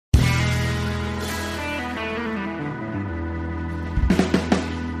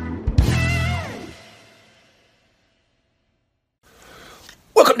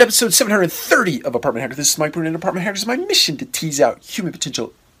Welcome to episode 730 of Apartment Hacker. This is Mike Bruin, and Apartment Hacker is my mission to tease out human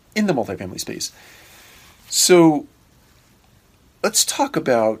potential in the multifamily space. So, let's talk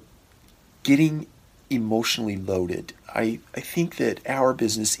about getting emotionally loaded. I think that our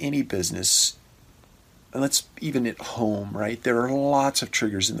business, any business, and let's even at home, right? There are lots of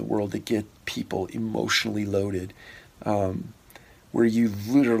triggers in the world that get people emotionally loaded, where you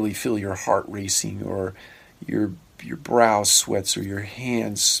literally feel your heart racing, or your brow sweats, or your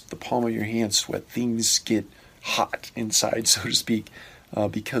hands, the palm of your hand sweat. Things get hot inside, so to speak,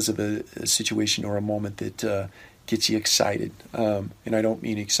 because of a situation or a moment that gets you excited. And I don't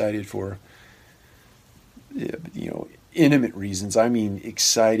mean excited for intimate reasons. I mean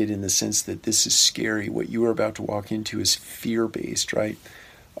excited in the sense that this is scary. What you are about to walk into is fear-based, right?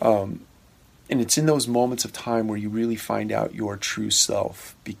 And it's in those moments of time where you really find out your true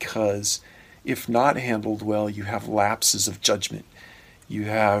self, because if not handled well, you have lapses of judgment. You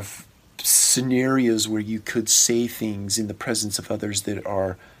have scenarios where you could say things in the presence of others that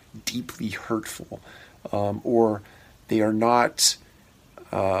are deeply hurtful, or they are not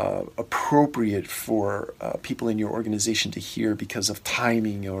appropriate for people in your organization to hear because of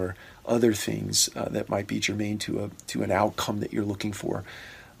timing or other things that might be germane to an outcome that you're looking for.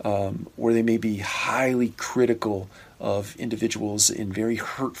 Or they may be highly critical of individuals and very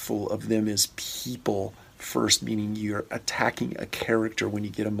hurtful of them as people first, meaning you're attacking a character when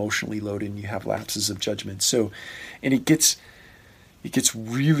you get emotionally loaded and you have lapses of judgment. So, and it gets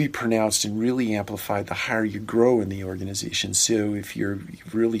really pronounced and really amplified the higher you grow in the organization. So if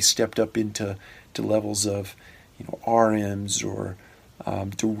you've really stepped up into levels of RMs or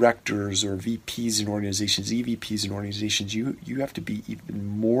directors or VPs in organizations, EVPs in organizations, you have to be even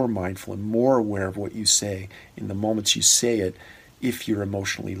more mindful and more aware of what you say in the moments you say it if you're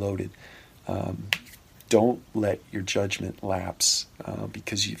emotionally loaded. Don't let your judgment lapse,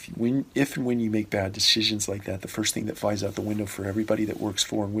 because if and when you make bad decisions like that, the first thing that flies out the window for everybody that works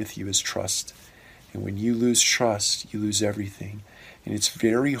for and with you is trust. And when you lose trust, you lose everything. And it's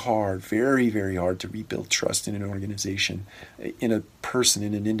very hard, very, very hard to rebuild trust in an organization, in a person,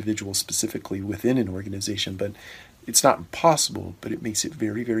 in an individual specifically within an organization. But it's not impossible, but it makes it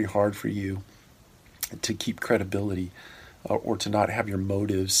very, very hard for you to keep credibility or to not have your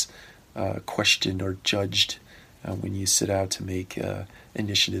motives questioned or judged when you set out to make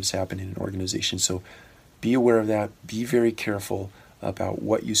initiatives happen in an organization. So be aware of that. Be very careful about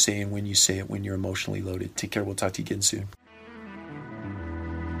what you say and when you say it when you're emotionally loaded. Take care. We'll talk to you again soon.